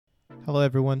Hello,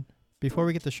 everyone. Before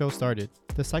we get the show started,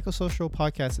 the Psychosocial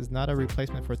Podcast is not a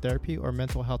replacement for therapy or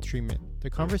mental health treatment. The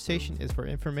conversation is for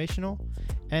informational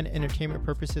and entertainment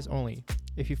purposes only.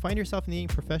 If you find yourself needing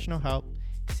professional help,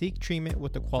 seek treatment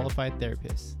with a qualified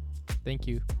therapist. Thank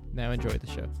you. Now enjoy the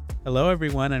show. Hello,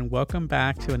 everyone, and welcome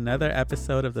back to another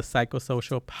episode of the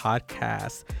Psychosocial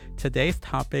Podcast. Today's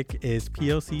topic is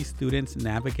POC students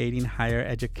navigating higher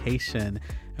education,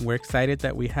 and we're excited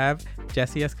that we have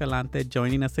Jessie Escalante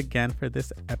joining us again for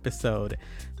this episode.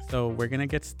 So we're going to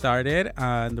get started.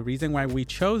 The reason why we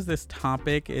chose this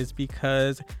topic is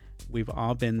because we've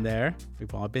all been there.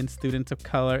 We've all been students of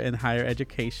color in higher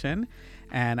education.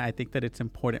 And I think that it's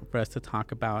important for us to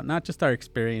talk about not just our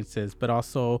experiences, but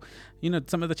also,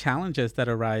 some of the challenges that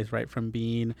arise, right, from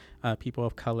being people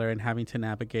of color and having to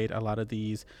navigate a lot of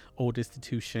these old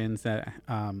institutions that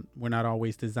were not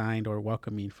always designed or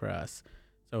welcoming for us.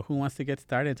 So who wants to get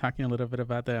started talking a little bit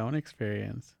about their own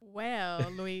experience? Well,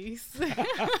 Luis.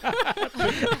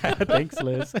 Thanks,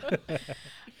 Liz.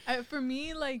 For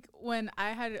me, like when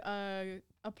I had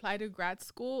applied to grad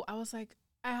school, I was like,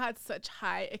 I had such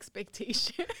high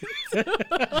expectations.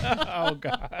 Oh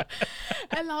God.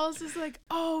 And I was just like,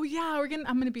 oh yeah,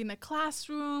 I'm gonna be in a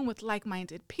classroom with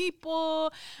like-minded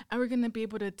people, and we're gonna be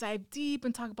able to dive deep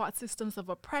and talk about systems of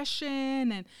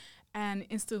oppression and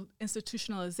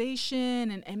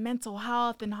institutionalization and mental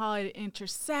health and how it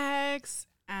intersects.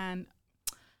 And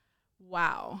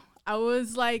wow, I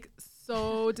was like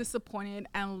so disappointed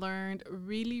and learned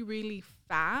really, really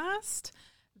fast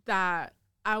that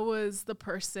I was the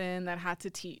person that had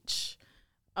to teach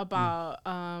about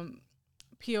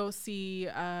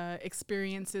POC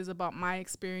experiences, about my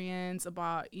experience,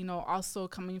 about, also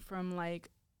coming from like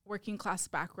working class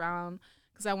background,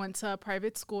 because I went to a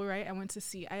private school, right? I went to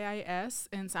CIIS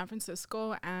in San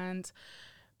Francisco, and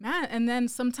man, and then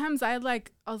sometimes I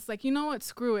was like, you know what,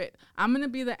 screw it. I'm going to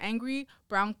be the angry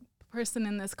brown person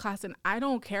in this class, and I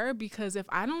don't care, because if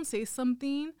I don't say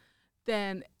something,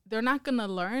 then they're not going to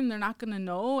learn, they're not going to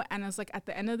know. And it's like, at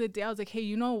the end of the day, I was like, hey,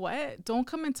 you know what? Don't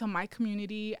come into my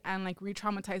community and like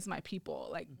re-traumatize my people.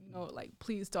 Like,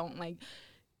 please don't, like,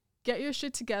 get your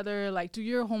shit together, like do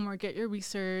your homework, get your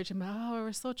research, and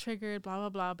we're so triggered, blah, blah,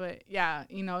 blah. But yeah,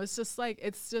 it's just like,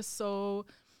 it's so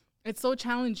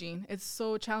challenging. It's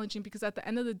so challenging because at the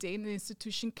end of the day, the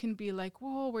institution can be like,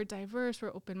 whoa, we're diverse,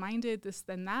 we're open-minded, this,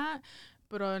 then that.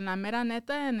 But en la mera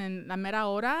neta and en la mera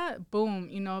hora, boom,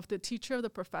 if the teacher or the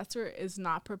professor is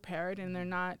not prepared and they're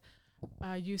not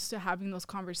used to having those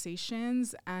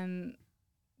conversations, and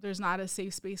there's not a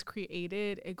safe space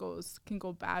created, can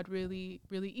go bad really,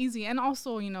 really easy. And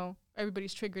also,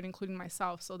 everybody's triggered, including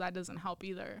myself, so that doesn't help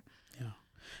either.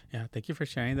 Yeah. Thank you for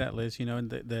sharing that, Liz. And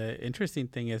the interesting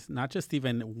thing is not just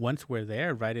even once we're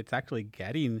there, right? It's actually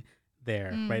getting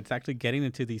there, right? It's actually getting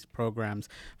into these programs.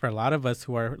 For a lot of us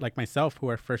who are like myself, who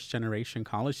are first generation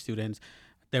college students,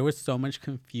 there was so much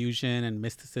confusion and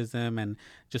mysticism and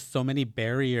just so many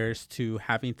barriers to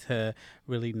having to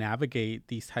really navigate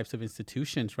these types of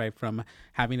institutions, right? From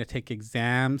having to take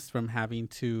exams, from having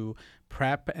to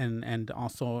prep and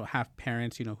also have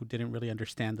parents, who didn't really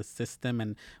understand the system,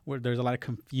 and where there's a lot of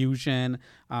confusion,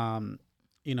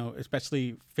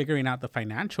 especially figuring out the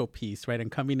financial piece, right? And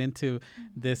coming into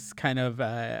this kind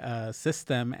of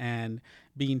system and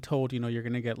being told, you're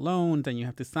going to get loans and you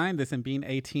have to sign this, and being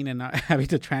 18 and not having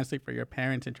to translate for your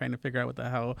parents and trying to figure out what the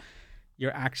hell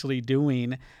you're actually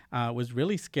doing was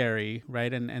really scary,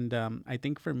 right? And I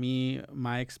think for me,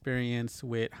 my experience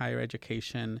with higher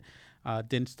education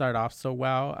didn't start off so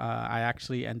well. I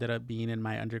actually ended up being in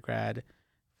my undergrad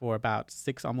for about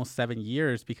 6, almost 7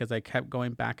 years, because I kept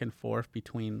going back and forth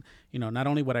between, not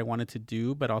only what I wanted to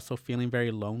do, but also feeling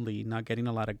very lonely, not getting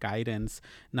a lot of guidance,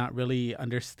 not really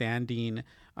understanding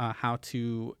how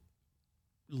to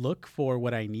look for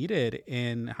what I needed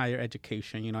in higher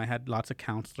education. I had lots of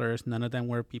counselors. None of them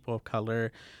were people of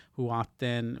color, who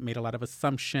often made a lot of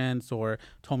assumptions or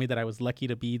told me that I was lucky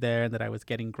to be there and that I was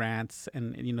getting grants.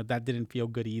 And, that didn't feel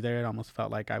good either. It almost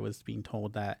felt like I was being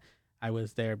told that I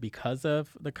was there because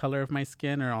of the color of my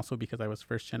skin, or also because I was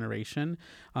first generation.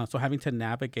 So having to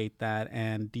navigate that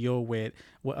and deal with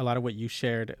a lot of what you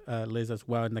shared, Liz, as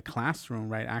well, in the classroom,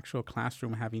 right? Actual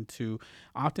classroom, having to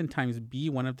oftentimes be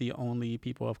one of the only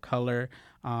people of color,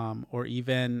 or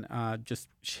even just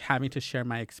having to share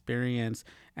my experience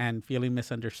and feeling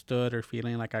misunderstood or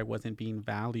feeling like I wasn't being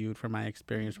valued for my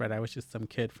experience, right? I was just some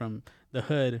kid from the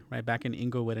hood, right, back in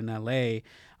Inglewood in LA,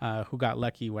 who got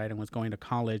lucky, right, and was going to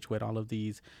college with all of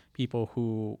these people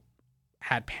who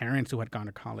had parents who had gone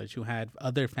to college, who had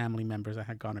other family members that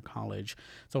had gone to college.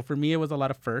 So for me, it was a lot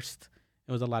of first.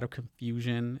 It was a lot of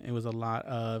confusion. It was a lot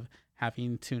of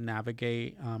having to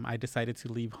navigate. I decided to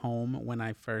leave home when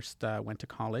I first went to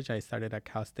college. I started at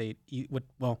Cal State,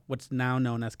 what's now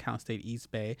known as Cal State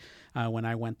East Bay. When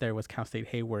I went there was Cal State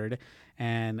Hayward.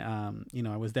 And,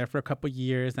 I was there for a couple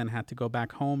years and had to go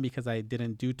back home because I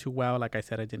didn't do too well. Like I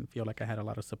said, I didn't feel like I had a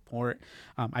lot of support.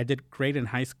 I did great in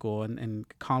high school, and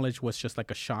college was just like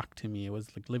a shock to me. It was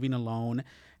like living alone,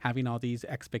 having all these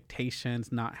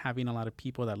expectations, not having a lot of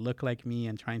people that look like me,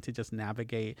 and trying to just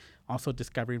navigate, also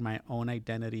discovering my own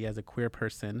identity as a queer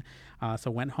person.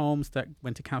 So went home,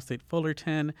 went to Cal State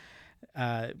Fullerton,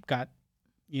 got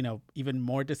even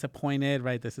more disappointed,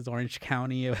 right? This is Orange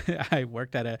County. I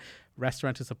worked at a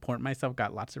restaurant to support myself,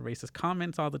 got lots of racist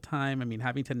comments all the time. I mean,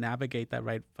 having to navigate that,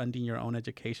 right? Funding your own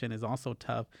education is also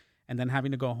tough. And then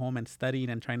having to go home and studying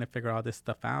and trying to figure all this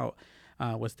stuff out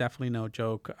was definitely no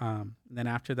joke. Then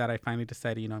after that, I finally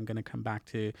decided, I'm going to come back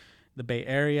to the Bay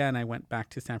Area, and I went back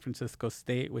to San Francisco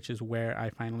State, which is where I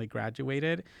finally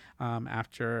graduated.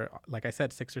 After, like I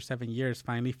said, 6 or 7 years,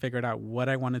 finally figured out what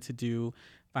I wanted to do,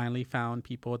 finally found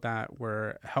people that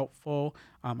were helpful.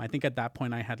 I think at that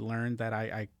point I had learned that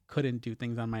I couldn't do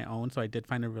things on my own, so I did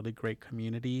find a really great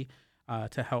community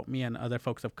to help me and other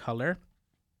folks of color.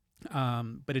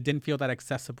 But it didn't feel that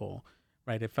accessible,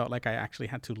 right? It felt like I actually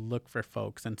had to look for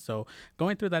folks. And so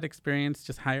going through that experience,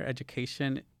 just higher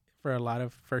education, for a lot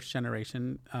of first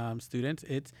generation students,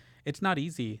 it's not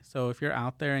easy. So if you're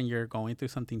out there and you're going through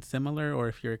something similar, or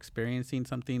if you're experiencing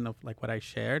something of like what I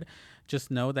shared,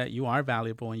 just know that you are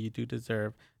valuable and you do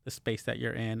deserve the space that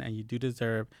you're in, and you do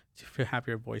deserve to have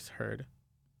your voice heard.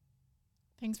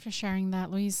 Thanks for sharing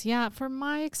that, Luis. Yeah, from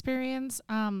my experience,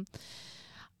 I'm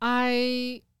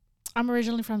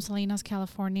originally from Salinas,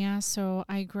 California, so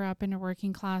I grew up in a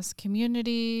working class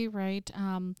community, right?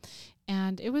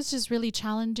 And it was just really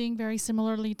challenging, very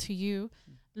similarly to you,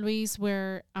 Luis,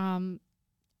 where,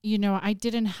 I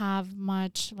didn't have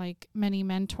many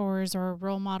mentors or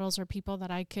role models or people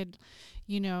that I could,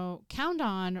 count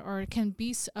on or can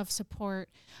be of support.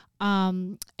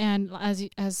 And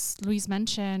as Luis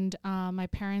mentioned, my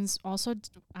parents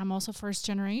I'm also first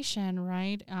generation,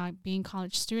 right? Being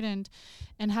college student,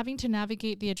 and having to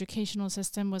navigate the educational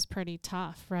system was pretty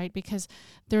tough, right? Because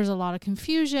there's a lot of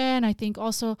confusion. I think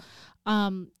also,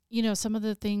 some of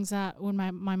the things that when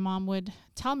my mom would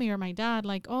tell me, or my dad,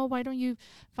 like, oh, why don't you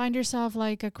find yourself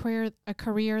like a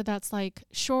career that's like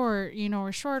short,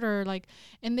 or shorter, like,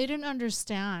 and they didn't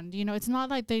understand, it's not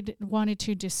like they wanted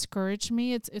to discourage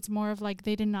me. It's more of like,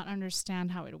 they did not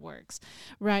understand how it works.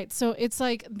 Right. So it's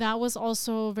like, that was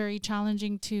also very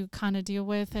challenging to kind of deal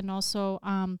with. And also,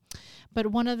 but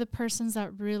one of the persons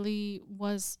that really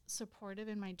was supportive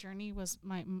in my journey was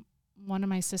one of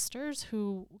my sisters,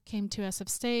 who came to SF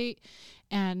State,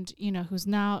 and who's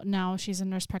now she's a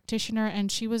nurse practitioner,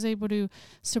 and she was able to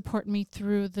support me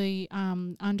through the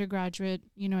undergraduate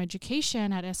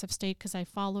education at SF State, because I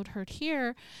followed her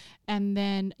here. And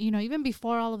then even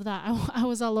before all of that, I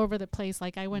was all over the place.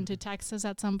 Like, I went to Texas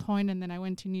at some point, and then I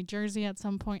went to New Jersey at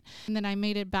some point, and then I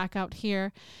made it back out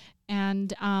here.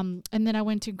 And then I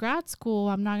went to grad school.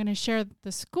 I'm not going to share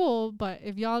the school, but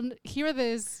if y'all hear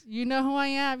this, you know who I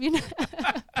am.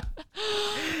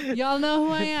 Y'all know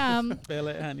who I am. Feel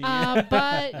it, honey.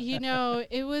 But,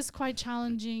 it was quite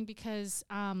challenging because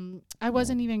I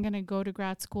wasn't even going to go to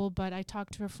grad school, but I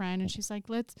talked to a friend, and she's like,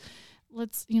 let's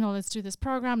do this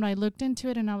program. And I looked into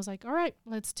it, and I was like, all right,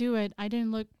 let's do it. I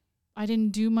didn't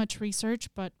do much research,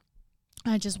 but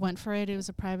I just went for it. It was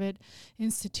a private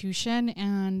institution,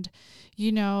 and,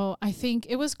 I think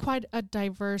it was quite a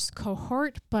diverse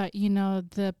cohort, but,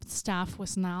 the staff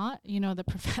was not, the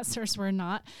professors were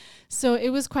not. So it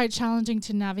was quite challenging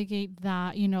to navigate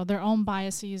that, their own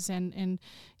biases and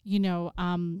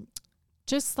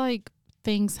just like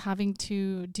things having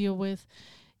to deal with,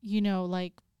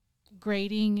 like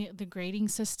the grading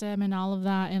system and all of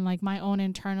that, and like my own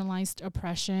internalized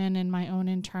oppression and my own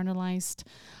internalized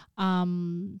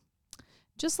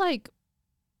just like,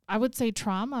 I would say,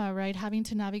 trauma, right? Having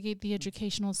to navigate the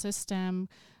educational system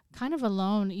kind of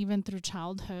alone, even through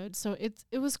childhood. So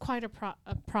it was quite a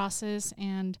process,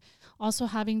 and also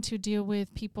having to deal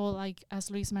with people, like, as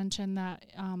Luis mentioned, that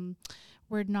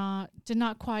did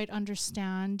not quite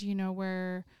understand,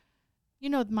 where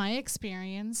my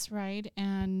experience, right?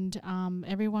 And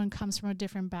everyone comes from a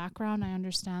different background. I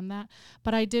understand that.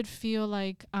 But I did feel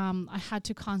like I had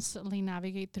to constantly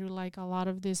navigate through like a lot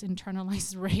of this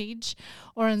internalized rage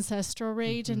or ancestral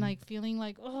rage, and like feeling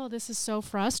like, oh, this is so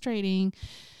frustrating.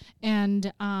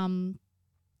 And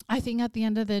I think at the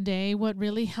end of the day, what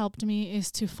really helped me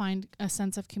is to find a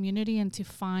sense of community and to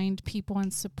find people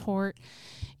and support,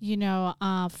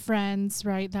 friends,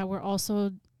 right, that were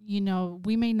also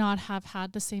we may not have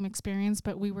had the same experience,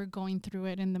 but we were going through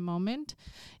it in the moment.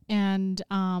 And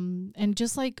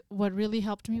just like what really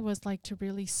helped me was like to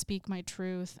really speak my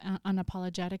truth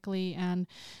unapologetically and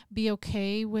be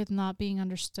okay with not being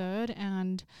understood.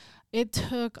 And it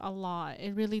took a lot.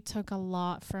 It really took a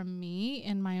lot from me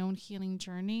in my own healing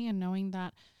journey, and knowing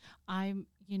that I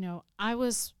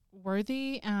was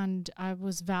worthy and I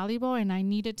was valuable and I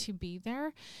needed to be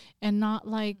there, and not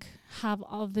like have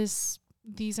all these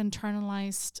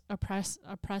internalized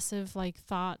oppressive like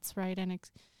thoughts, right? And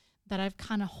that I've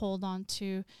kind of hold on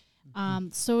to.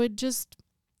 So it just,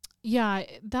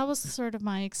 that was sort of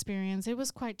my experience. It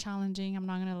was quite challenging, I'm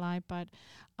not gonna lie, but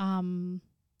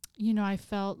I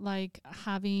felt like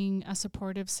having a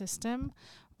supportive system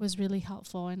was really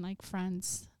helpful, and like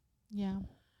friends. Yeah.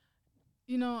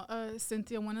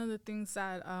 Cynthia, one of the things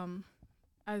that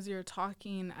as you're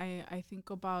talking, I think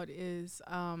about is,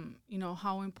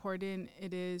 how important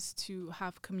it is to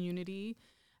have community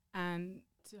and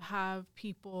to have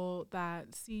people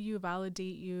that see you,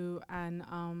 validate you, and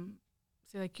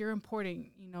say, like, you're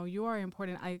important. You are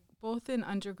important. Both in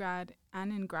undergrad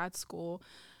and in grad school,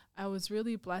 I was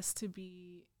really blessed to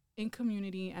be in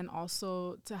community and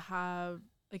also to have,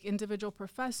 like, individual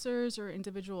professors or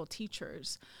individual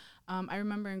teachers. I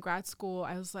remember in grad school,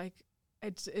 I was like,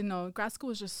 grad school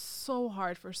was just so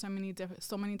hard for so many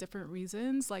different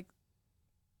reasons. Like,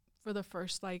 for the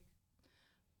first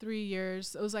 3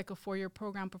 years, it was like a 4-year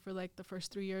program, but for like the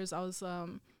first 3 years, I was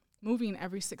moving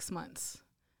every 6 months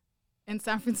in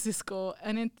San Francisco,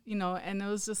 and and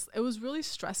it was really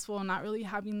stressful, not really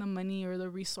having the money or the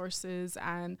resources,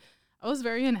 and I was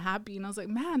very unhappy. And I was like,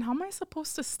 man, how am I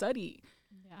supposed to study?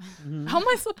 Yeah. How am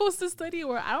I supposed to study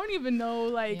where I don't even know,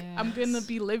 like, I'm going to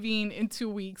be living in 2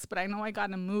 weeks, but I know I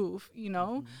got to move,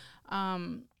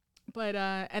 But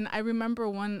and I remember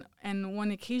one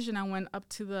occasion I went up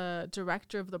to the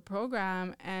director of the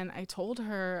program and I told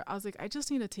her, I was like, I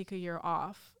just need to take a year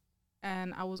off.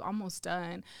 And I was almost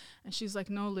done. And she's like,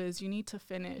 no, Liz, you need to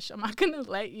finish. I'm not going to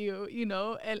let you,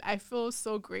 And I feel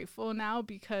so grateful now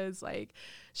because, like,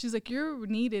 she's like, you're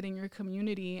needed in your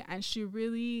community. And she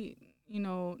really,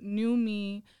 knew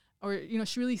me, or,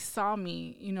 she really saw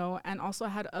me, and also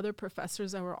had other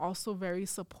professors that were also very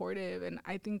supportive. And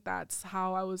I think that's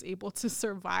how I was able to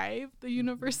survive the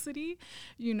university,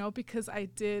 because I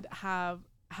did have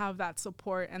that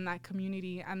support and that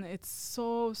community. And it's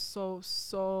so, so,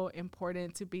 so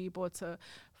important to be able to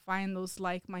find those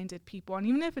like-minded people. And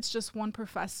even if it's just one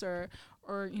professor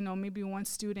or, maybe one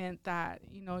student that,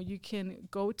 you can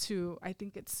go to, I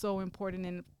think it's so important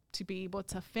and to be able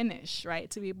to finish,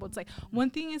 right? To be able to, like, one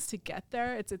thing is to get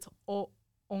there, it's its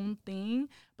own thing,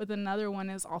 but another one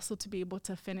is also to be able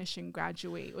to finish and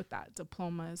graduate with that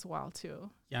diploma as well too.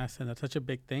 Yes, and that's such a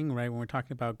big thing, right? When we're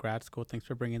talking about grad school, thanks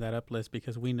for bringing that up, Liz,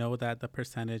 because we know that the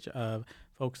percentage of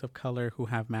folks of color who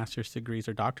have master's degrees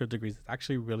or doctoral degrees is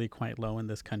actually really quite low in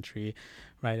this country,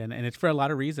 right? And it's for a lot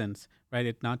of reasons, right?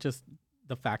 It's not just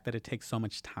the fact that it takes so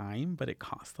much time, but it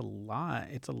costs a lot.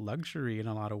 It's a luxury in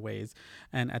a lot of ways.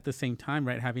 And at the same time,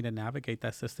 right, having to navigate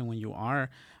that system when you are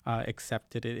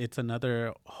accepted, it's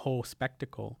another whole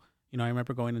spectacle. I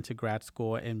remember going into grad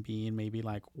school and being maybe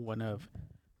like one of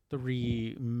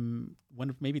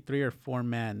maybe 3 or 4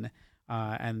 men,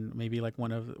 and maybe like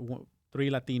one of 3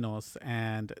 Latinos,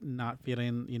 and not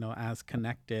feeling, as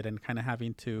connected, and kind of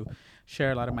having to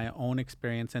share a lot of my own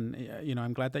experience. And,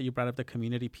 I'm glad that you brought up the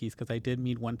community piece, because I did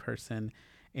meet one person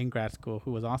in grad school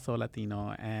who was also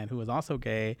Latino and who was also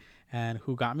gay, and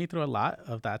who got me through a lot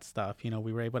of that stuff.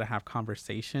 We were able to have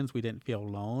conversations. We didn't feel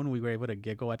alone. We were able to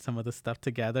giggle at some of the stuff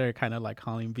together, kind of like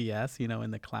calling BS,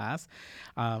 in the class.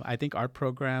 I think our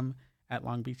program at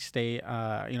Long Beach State,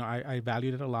 I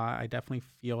valued it a lot. I definitely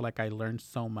feel like I learned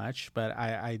so much, but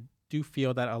I do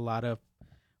feel that a lot of,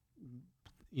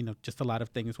 just a lot of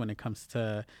things when it comes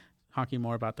to talking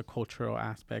more about the cultural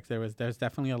aspects, there's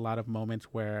definitely a lot of moments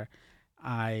where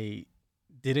I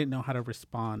didn't know how to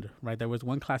respond, right? There was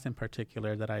one class in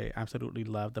particular that I absolutely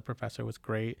loved. The professor was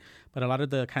great, but a lot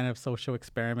of the kind of social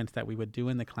experiments that we would do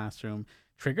in the classroom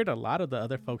triggered a lot of the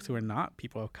other folks who are not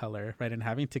people of color, right? And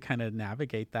having to kind of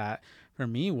navigate that for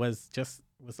me was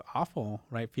awful,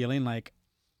 right? Feeling like,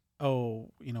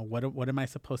 oh, what am I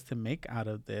supposed to make out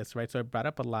of this, right? So it brought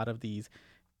up a lot of these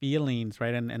feelings,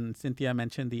 right? And Cynthia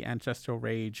mentioned the ancestral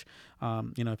rage.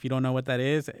 If you don't know what that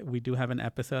is, we do have an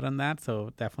episode on that,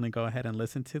 so definitely go ahead and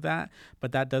listen to that.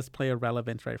 But that does play a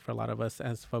relevance, right, for a lot of us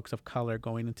as folks of color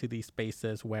going into these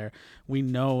spaces where we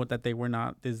know that they were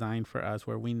not designed for us,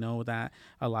 where we know that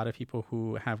a lot of people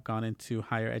who have gone into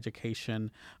higher education,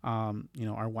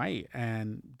 are white,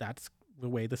 and that's the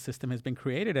way the system has been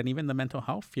created, and even the mental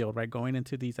health field, right? Going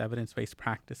into these evidence-based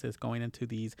practices, going into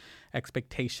these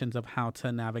expectations of how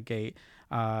to navigate,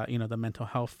 the mental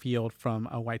health field from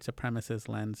a white supremacist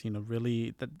lens,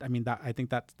 really, I think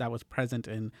that was present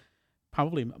in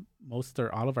probably most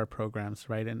or all of our programs,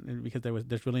 right? And because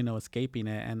there's really no escaping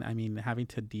it. And I mean, having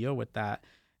to deal with that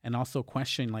and also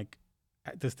question, like,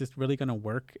 is this really going to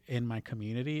work in my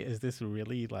community? Is this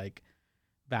really like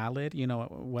valid?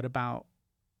 What about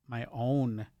my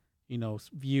own,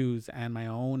 views and my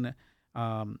own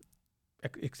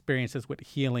experiences with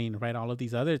healing, right? All of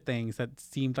these other things that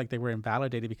seemed like they were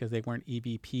invalidated because they weren't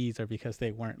EVPs or because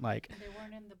they weren't They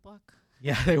weren't in the book.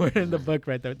 Yeah, they weren't in the book,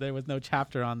 right? There was no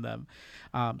chapter on them.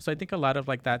 So I think a lot of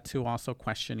like that too, also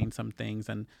questioning some things.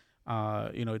 And,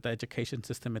 the education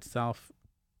system itself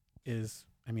it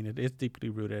is deeply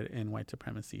rooted in white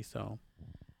supremacy. So.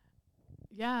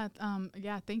 Yeah.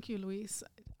 Thank you, Luis.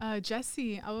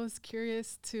 Jesse, I was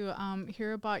curious to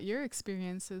hear about your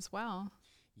experience as well.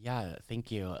 Yeah,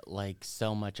 thank you. Like,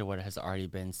 so much of what has already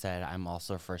been said, I'm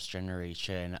also first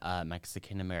generation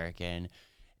Mexican American.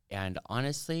 And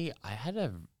honestly, I had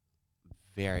a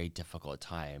very difficult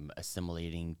time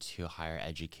assimilating to higher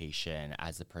education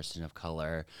as a person of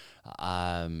color.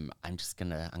 I'm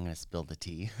gonna spill the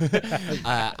tea.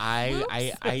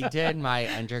 I did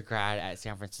my undergrad at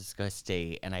San Francisco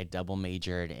State, and I double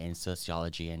majored in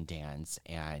sociology and dance,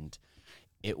 and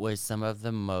it was some of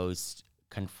the most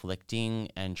conflicting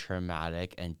and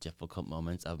traumatic and difficult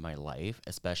moments of my life,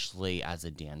 especially as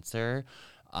a dancer.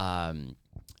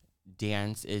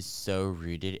 Dance is so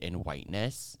rooted in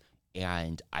whiteness,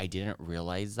 and I didn't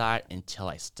realize that until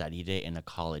I studied it in a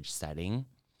college setting.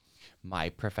 My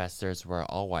professors were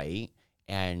all white,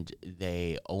 and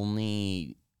they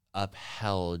only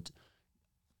upheld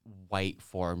white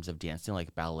forms of dancing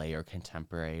like ballet or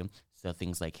contemporary. So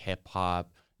things like hip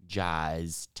hop,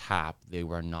 jazz, tap, they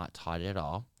were not taught at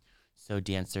all. So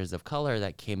dancers of color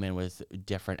that came in with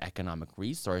different economic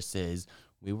resources,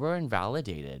 we were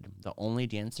invalidated. The only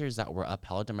dancers that were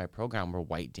upheld in my program were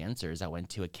white dancers that went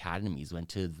to academies, went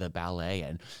to the ballet,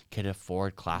 and could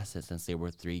afford classes since they were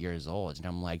 3 years old. And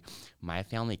I'm like, my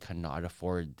family could not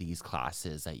afford these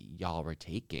classes that y'all were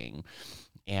taking.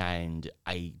 And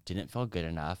I didn't feel good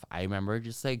enough. I remember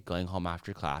just like going home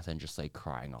after class and just like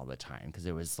crying all the time because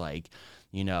it was like,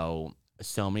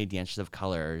 so many dancers of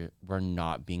color were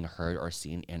not being heard or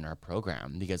seen in our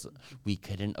program because we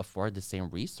couldn't afford the same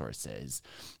resources.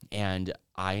 And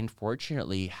I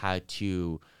unfortunately had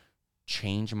to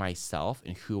change myself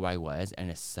and who I was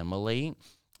and assimilate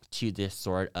to this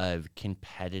sort of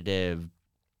competitive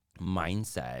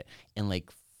mindset and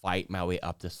like fight my way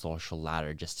up the social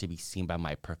ladder just to be seen by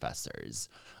my professors.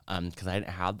 Because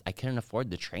I couldn't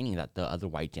afford the training that the other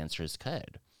white dancers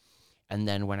could. And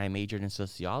then when I majored in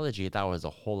sociology, that was a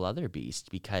whole other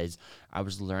beast because I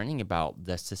was learning about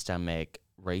the systemic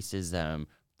racism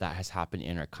that has happened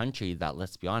in our country that,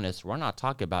 let's be honest, we're not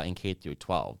talking about in K through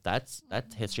 12. That's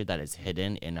history that is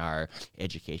hidden in our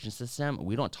education system.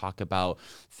 We don't talk about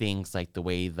things like the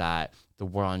way that the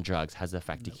war on drugs has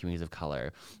affected communities of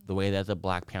color, the way that the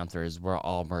Black Panthers were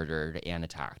all murdered and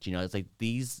attacked. It's like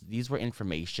these were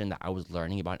information that I was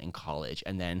learning about in college.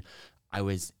 And then I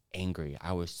was angry.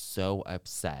 I was so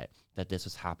upset that this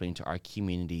was happening to our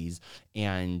communities.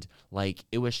 And like,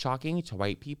 it was shocking to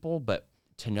white people, but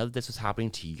to know that this was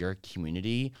happening to your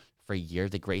community for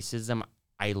years, like racism,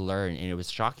 I learned, and it was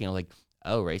shocking. I'm like,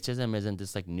 oh, racism isn't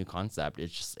this like new concept.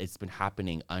 It's been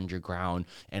happening underground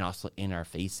and also in our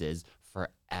faces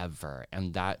forever.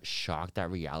 And that shock,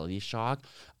 that reality shock,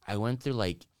 I went through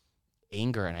like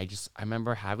anger. And I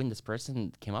remember having this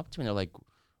person came up to me and they're like,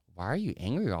 why are you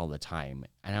angry all the time?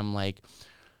 And I'm like,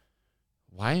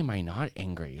 why am I not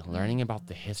angry? Learning about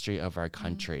the history of our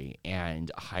country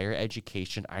and higher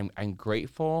education. I'm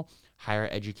grateful higher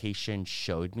education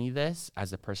showed me this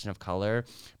as a person of color,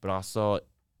 but also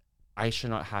I should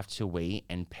not have to wait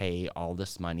and pay all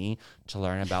this money to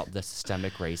learn about the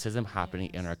systemic racism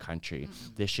happening in our country.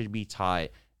 This should be taught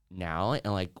now.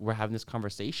 And like, we're having this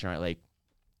conversation, right? Like,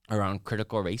 around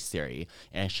critical race theory,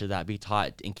 and should that be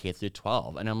taught in K through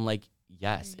 12? And I'm like,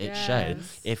 yes, it should.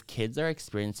 If kids are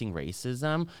experiencing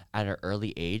racism at an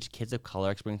early age, kids of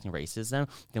color experiencing racism,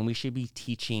 then we should be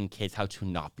teaching kids how to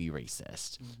not be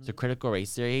racist. So critical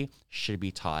race theory should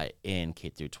be taught in K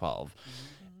through 12.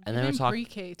 And then we talk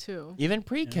pre-K too. Even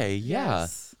pre-K, yeah.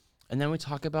 Yes. And then we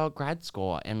talk about grad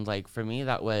school, and like for me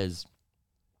that was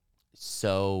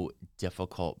so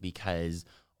difficult because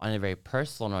on a very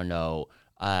personal note,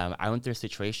 I went through a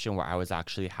situation where I was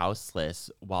actually houseless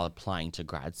while applying to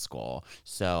grad school.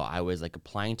 So I was like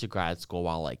applying to grad school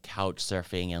while like couch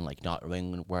surfing and like not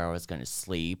knowing where I was going to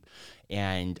sleep.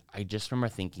 And I just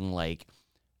remember thinking like,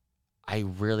 I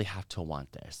really have to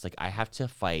want this. Like I have to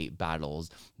fight battles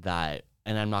that,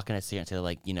 and I'm not going to sit here and say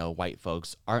like, you know, white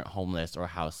folks aren't homeless or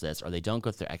houseless or they don't go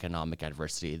through economic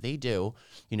adversity. They do,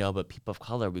 you know, but people of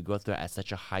color, we go through it at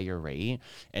such a higher rate.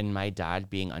 And my dad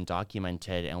being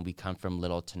undocumented and we come from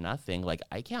little to nothing, like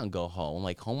I can't go home.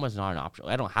 Like home was not an option.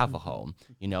 I don't have a home,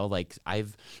 you know, like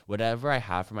whatever I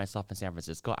have for myself in San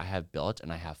Francisco, I have built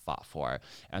and I have fought for.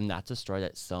 And that's a story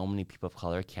that so many people of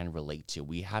color can relate to.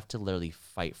 We have to literally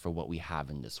fight for what we have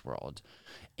in this world.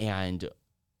 And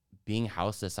being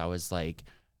houseless, I was like,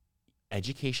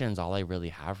 education is all I really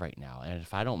have right now. And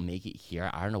if I don't make it here,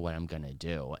 I don't know what I'm going to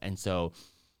do. And so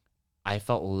I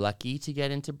felt lucky to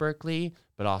get into Berkeley,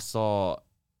 but also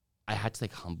I had to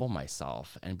like humble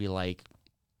myself and be like,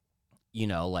 you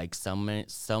know, like so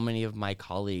many of my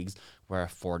colleagues were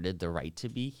afforded the right to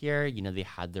be here. You know, they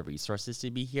had the resources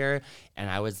to be here. And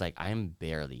I was like, I'm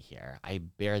barely here. I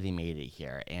barely made it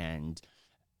here. And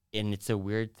it's a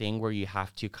weird thing where you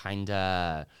have to kind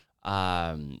of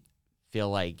feel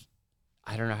like,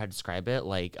 I don't know how to describe it.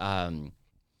 Like I'm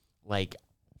trying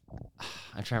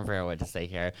to figure out what to say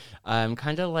here.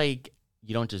 Kind of like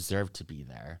you don't deserve to be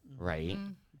there, right?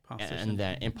 And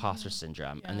then imposter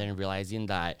syndrome, and then realizing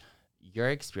that your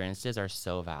experiences are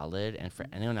so valid, and for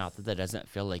anyone out there that doesn't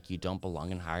feel like you don't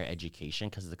belong in higher education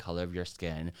because of the color of your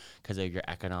skin, because of your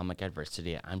economic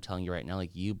adversity, I'm telling you right now,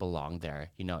 like you belong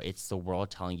there. You know, it's the world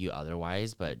telling you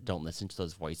otherwise, but don't listen to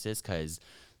those voices because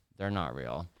they're not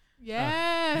real.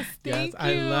 Yes, thank you.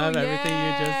 I love everything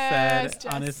you just said. Jesse.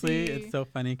 Honestly, it's so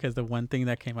funny because the one thing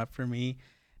that came up for me,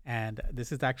 and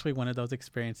this is actually one of those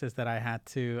experiences that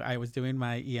I was doing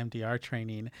my EMDR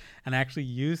training, and I actually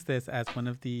used this as one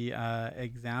of the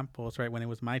examples, right, when it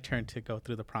was my turn to go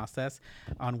through the process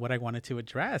on what I wanted to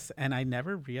address. And I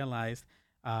never realized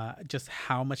just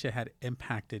how much it had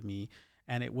impacted me.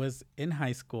 And it was in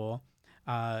high school.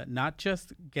 Not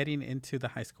just getting into the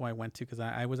high school I went to, because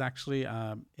I was actually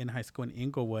in high school in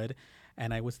Inglewood,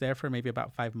 and I was there for maybe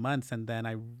about 5 months. And then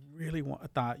I really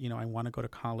thought, you know, I want to go to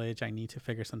college. I need to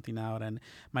figure something out. And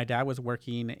my dad was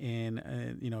working in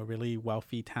a really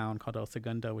wealthy town called El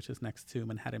Segundo, which is next to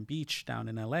Manhattan Beach down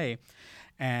in LA.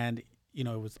 And you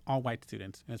know, it was all white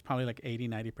students. It was probably like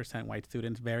 80-90% white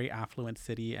students, very affluent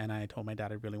city. And I told my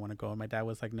dad I really want to go. And my dad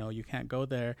was like, no, you can't go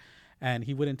there. And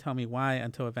he wouldn't tell me why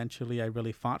until eventually I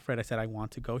really fought for it. I said, I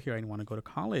want to go here. I want to go to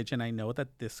college. And I know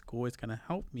that this school is going to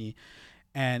help me.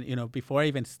 And, you know, before I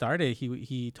even started,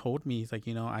 he told me, he's like,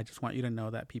 you know, I just want you to know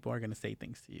that people are going to say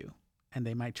things to you and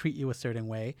they might treat you a certain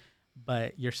way,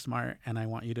 but you're smart. And I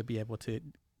want you to be able to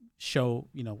show,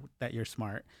 you know, that you're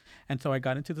smart. And so I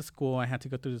got into the school. I had to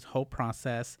go through this whole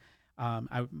process.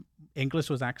 English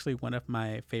was actually one of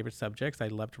my favorite subjects. I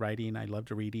loved writing. I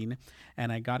loved reading.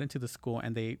 And I got into the school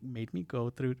and they made me go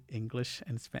through English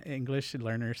and English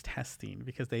learners testing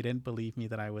because they didn't believe me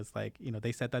that I was like, you know,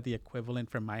 they said that the equivalent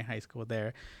from my high school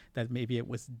there, that maybe it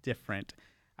was different.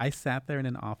 I sat there in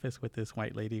an office with this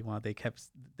white lady while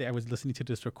I was listening to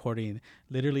this recording,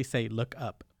 literally say, look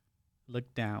up,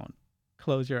 look down,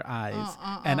 close your eyes.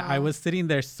 And I was sitting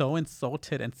there so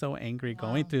insulted and so angry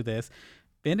going through this,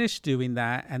 finished doing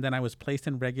that. And then I was placed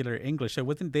in regular English. So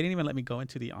they didn't even let me go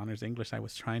into the honors English I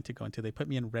was trying to go into. They put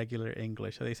me in regular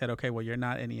English. So they said, okay, well, you're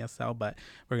not in ESL, but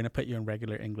we're going to put you in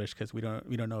regular English because we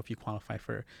don't know if you qualify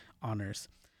for honors.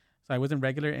 So I was in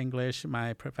regular English.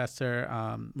 My professor,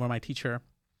 my teacher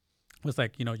was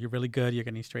like, you know, you're really good. You're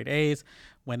getting straight A's.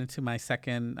 Went into my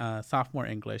second sophomore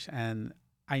English, and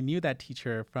I knew that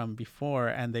teacher from before,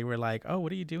 and they were like, oh,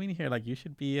 what are you doing here? Like, you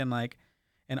should be in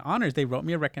honors. They wrote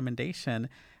me a recommendation.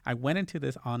 I went into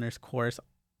this honors course.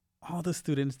 All the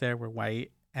students there were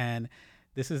white. And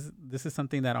this is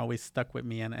something that always stuck with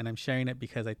me. And I'm sharing it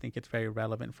because I think it's very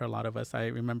relevant for a lot of us. I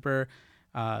remember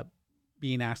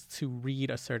being asked to read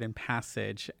a certain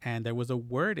passage, and there was a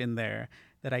word in there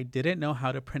that I didn't know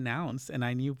how to pronounce. And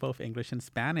I knew both English and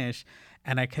Spanish.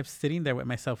 And I kept sitting there with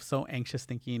myself so anxious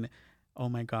thinking, oh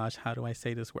my gosh, how do I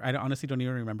say this word? I honestly don't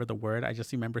even remember the word. I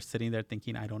just remember sitting there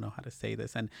thinking, I don't know how to say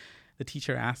this. And the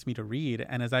teacher asked me to read.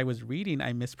 And as I was reading,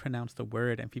 I mispronounced the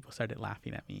word and people started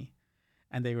laughing at me.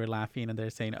 And they were laughing and they're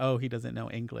saying, oh, he doesn't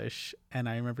know English. And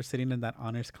I remember sitting in that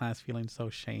honors class feeling so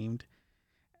shamed,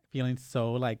 feeling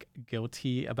so like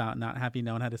guilty about not having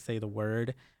known how to say the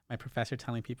word. My professor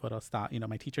telling people to stop,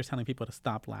 my teacher telling people to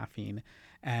stop laughing.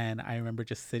 And I remember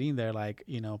just sitting there like,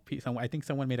 I think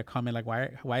someone made a comment like,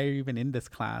 why are you even in this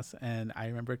class? And I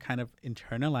remember kind of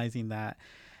internalizing that.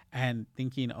 and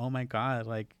thinking, oh my God,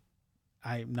 like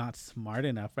I'm not smart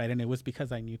enough, right? And it was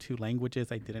because I knew 2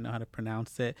 languages. I didn't know how to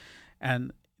pronounce it.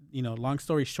 And, long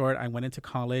story short, I went into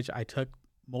college. I took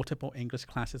multiple English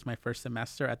classes my first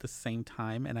semester at the same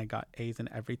time, and I got A's in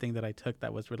everything that I took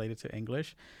that was related to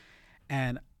English.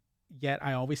 And yet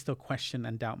I always still question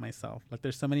and doubt myself. Like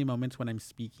there's so many moments when I'm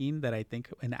speaking that I think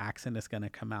an accent is going to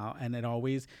come out. And it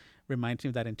always reminds me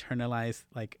of that internalized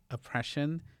like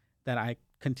oppression that I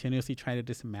continuously try to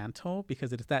dismantle,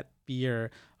 because it's that fear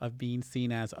of being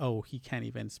seen as, oh, he can't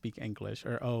even speak English,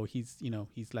 or, oh, he's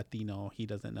Latino. He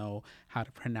doesn't know how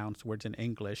to pronounce words in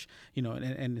English,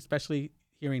 and especially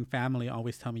hearing family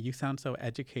always tell me, you sound so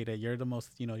educated. You're the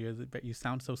most, you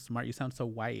sound so smart. You sound so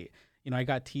white. I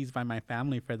got teased by my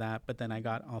family for that, but then I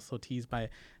got also teased by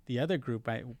the other group,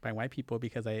 by white people,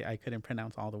 because I couldn't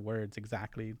pronounce all the words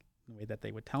exactly the way that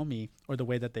they would tell me or the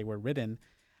way that they were written.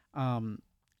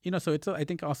 So it's, I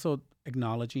think also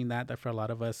acknowledging that for a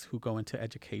lot of us who go into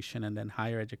education and then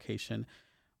higher education,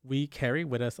 we carry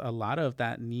with us a lot of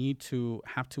that need to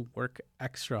have to work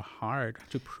extra hard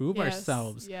to prove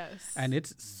ourselves. Yes. And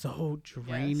it's so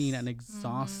draining and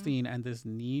exhausting, and this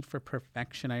need for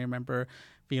perfection. I remember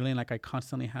feeling like I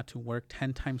constantly had to work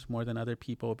 10 times more than other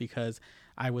people because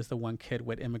I was the one kid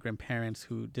with immigrant parents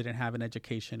who didn't have an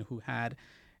education, who had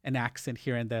an accent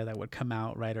here and there that would come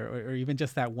out, right? Or even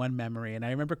just that one memory. And I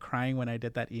remember crying when I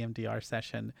did that EMDR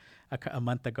session a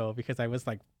month ago, because I was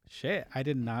like, shit, I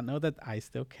did not know that I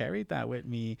still carried that with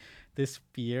me. This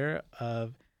fear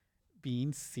of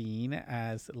being seen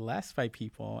as less by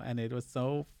people. And it was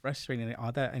so frustrating. And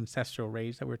all that ancestral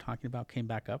rage that we're talking about came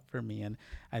back up for me. And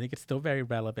I think it's still very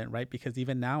relevant, right? Because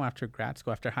even now, after grad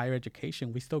school, after higher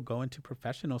education, we still go into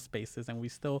professional spaces and we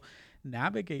still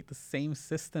navigate the same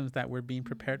systems that we're being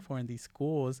prepared for in these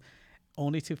schools,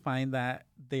 only to find that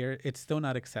it's still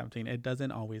not accepting. It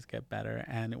doesn't always get better.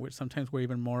 And sometimes we're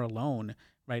even more alone,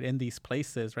 right, in these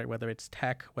places, right? Whether it's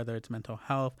tech, whether it's mental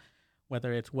health,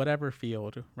 whether it's whatever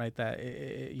field, right? That,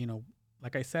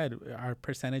 like I said, our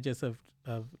percentages of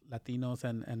Latinos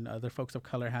and other folks of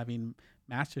color having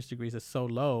master's degrees is so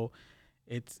low.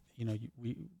 It's,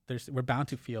 we're bound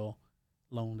to feel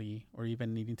lonely or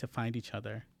even needing to find each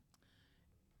other.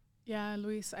 Yeah,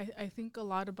 Luis, I think a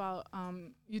lot about,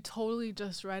 you totally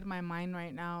just read my mind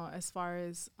right now as far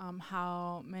as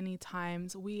how many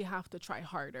times we have to try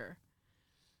harder.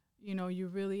 You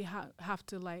really have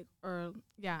to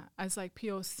as like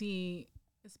POC,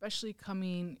 especially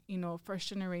coming, first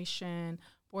generation,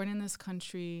 born in this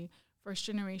country, first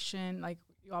generation, like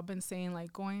you all been saying,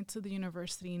 like going to the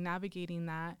university, navigating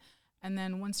that. And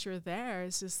then once you're there,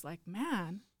 it's just like,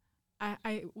 man,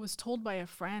 I was told by a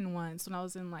friend once when I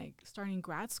was in like starting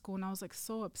grad school, and I was like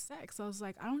so upset because I was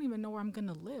like, I don't even know where I'm going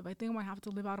to live. I think I might have to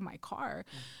live out of my car.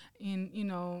 And,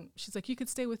 she's like, you could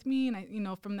stay with me. And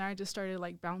I, from there, I just started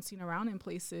like bouncing around in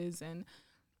places. And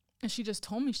she just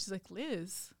told me, she's like,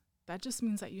 Liz, that just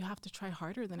means that you have to try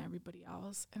harder than everybody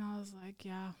else. And I was like,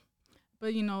 yeah.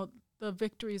 But, the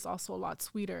victory is also a lot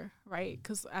sweeter, right?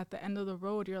 Because at the end of the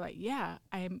road, you're like, yeah,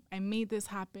 I made this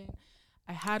happen.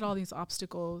 I had all these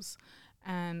obstacles,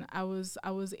 and I was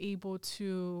able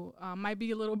to, might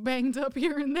be a little banged up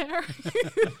here and there,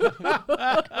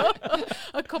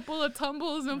 a couple of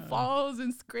tumbles and falls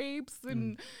and scrapes,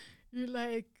 and you're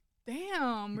like,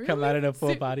 damn, really? Come out in a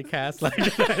full body cast, like,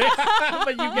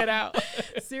 but you get out.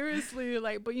 Seriously,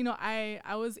 like, but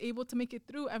I was able to make it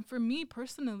through. And for me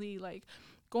personally, like,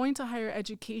 going to higher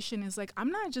education is like, I'm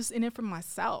not just in it for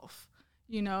myself,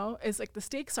 it's like the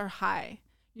stakes are high.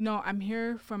 I'm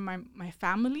here for my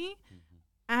family,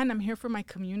 and I'm here for my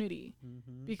community,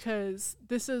 because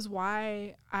this is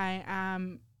why I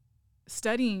am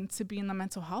studying to be in the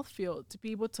mental health field, to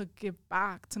be able to give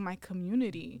back to my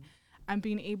community and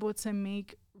being able to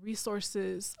make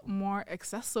resources more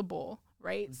accessible,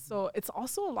 right? So it's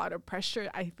also a lot of pressure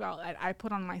I felt that I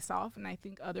put on myself, and I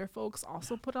think other folks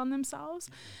also put on themselves.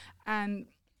 And,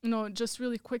 just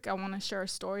really quick, I want to share a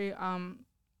story.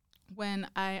 When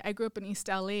I grew up in East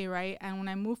LA, right? And when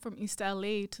I moved from East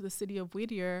LA to the city of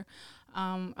Whittier,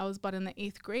 I was about in the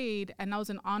 8th grade, and I was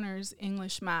in honors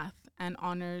English math and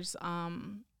honors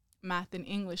math and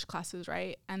English classes,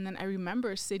 right? And then I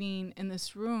remember sitting in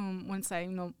this room once I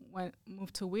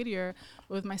moved to Whittier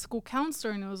with my school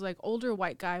counselor, and it was like older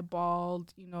white guy,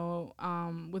 bald,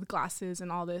 with glasses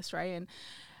and all this, right?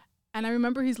 And I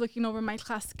remember he's looking over my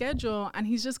class schedule and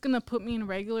he's just going to put me in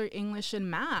regular English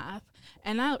and math.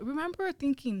 And I remember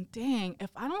thinking, dang, if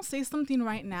I don't say something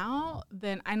right now,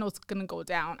 then I know it's going to go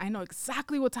down. I know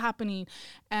exactly what's happening.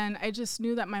 And I just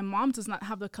knew that my mom does not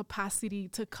have the capacity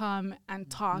to come and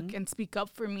talk and speak up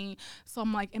for me. So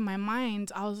I'm like, in my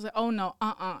mind, I was like, oh no,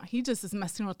 he just is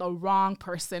messing with the wrong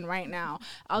person right now.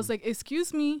 I was like,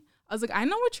 excuse me. I was like, I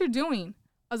know what you're doing.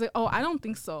 I was like, oh, I don't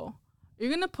think so. You're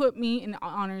going to put me in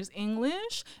honors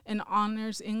English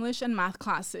and math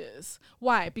classes.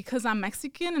 Why? Because I'm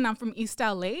Mexican and I'm from East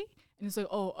LA? And he's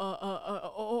like,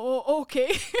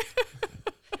 okay.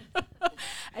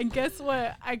 And guess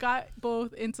what? I got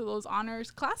both into those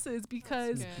honors classes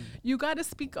because you got to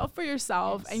speak up for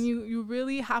yourself. Yes. And you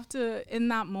really have to, in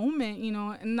that moment, you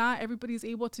know, and not everybody's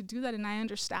able to do that. And I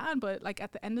understand, but like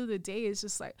at the end of the day, it's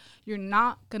just like, you're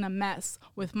not going to mess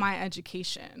with my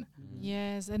education.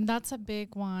 Yes. And that's a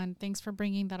big one. Thanks for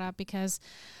bringing that up, because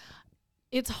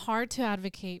it's hard to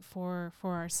advocate for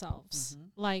ourselves.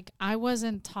 Like, I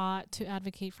wasn't taught to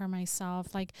advocate for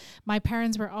myself. Like, my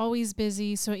parents were always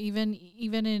busy. So even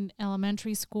in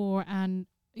elementary school and,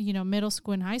 you know, middle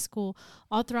school and high school,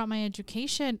 all throughout my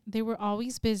education, they were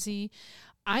always busy.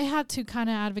 I had to kind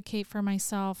of advocate for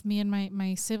myself. Me and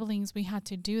my siblings, we had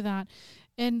to do that.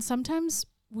 And sometimes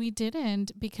we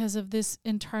didn't, because of this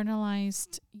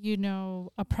internalized, you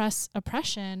know,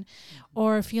 oppression,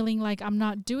 or feeling like I'm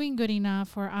not doing good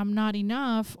enough, or I'm not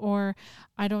enough, or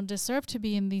I don't deserve to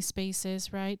be in these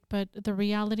spaces, right? But the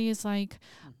reality is like,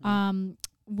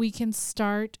 we can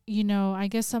start, you know, I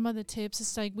guess some of the tips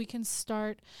is like we can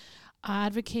start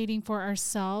advocating for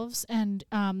ourselves and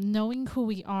knowing who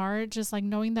we are, just like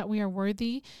knowing that we are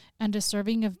worthy and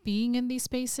deserving of being in these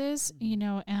spaces, you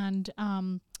know, and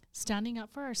standing up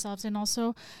for ourselves, and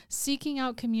also seeking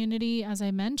out community, as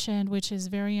I mentioned, which is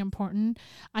very important.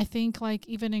 I think like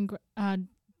even in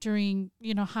during,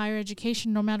 you know, higher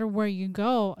education, no matter where you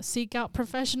go, seek out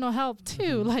professional help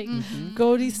too. Like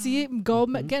go to see it,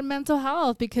 get mental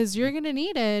health, because you're going to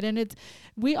need it. And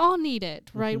we all need it,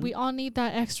 right? We all need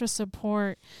that extra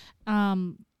support.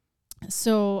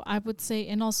 So I would say,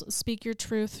 and also speak your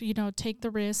truth, you know, take the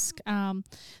risk.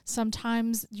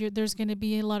 Sometimes there's going to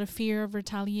be a lot of fear of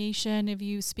retaliation if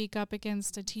you speak up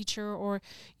against a teacher, or,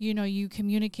 you know, you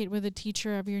communicate with a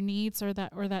teacher of your needs, or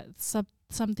that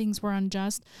some things were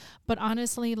unjust. But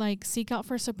honestly, like, seek out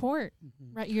for support,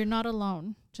 right? You're not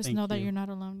alone. Just know that you're not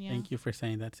alone. Yeah. Thank you for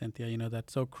saying that, Cynthia. You know,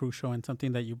 that's so crucial, and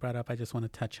something that you brought up, I just want to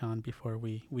touch on before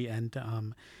we end,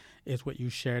 is what you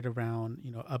shared around,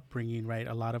 you know, upbringing, right?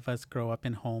 A lot of us grow up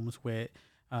in homes with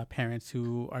parents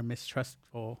who are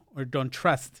mistrustful or don't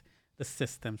trust the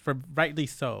system, for rightly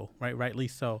so, right? Rightly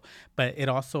so. But it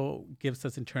also gives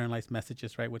us internalized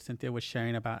messages, right? What Cynthia was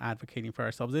sharing about advocating for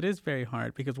ourselves. It is very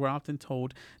hard because we're often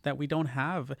told that we don't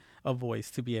have a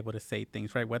voice to be able to say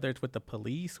things, right? Whether it's with the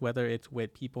police, whether it's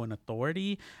with people in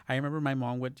authority. I remember my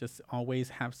mom would just always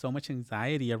have so much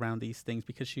anxiety around these things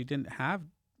because she didn't have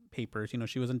papers. You know,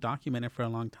 she wasn't documented for a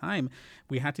long time.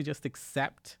 We had to just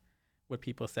accept what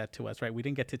people said to us, right? We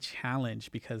didn't get to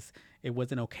challenge because it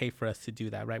wasn't okay for us to do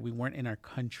that, right? We weren't in our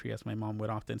country, as my mom would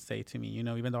often say to me. You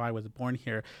know, even though I was born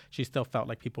here, she still felt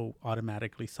like people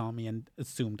automatically saw me and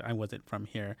assumed I wasn't from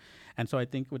here. And so I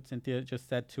think what Cynthia just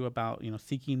said too about, you know,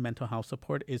 seeking mental health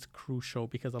support is crucial,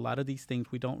 because a lot of these things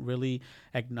we don't really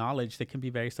acknowledge. They can be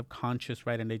very subconscious,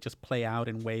 right? And they just play out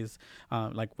in ways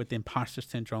like with the imposter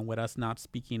syndrome, with us not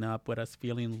speaking up, with us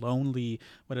feeling lonely,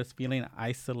 with us feeling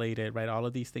isolated, right? All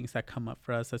of these things that come up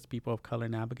for us as people of color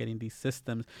navigating these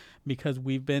systems, because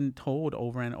we've been told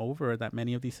over and over that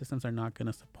many of these systems are not going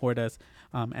to support us,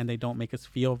 and they don't make us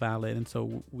feel valid. And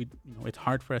so it's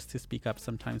hard for us to speak up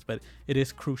sometimes, but it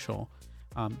is crucial.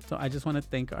 So I just want to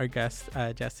thank our guest,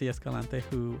 Jessie Escalante,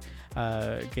 who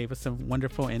gave us some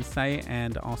wonderful insight,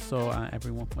 and also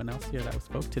everyone else here that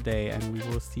spoke today. And we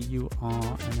will see you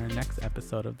all in our next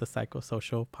episode of the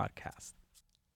Psychosocial Podcast.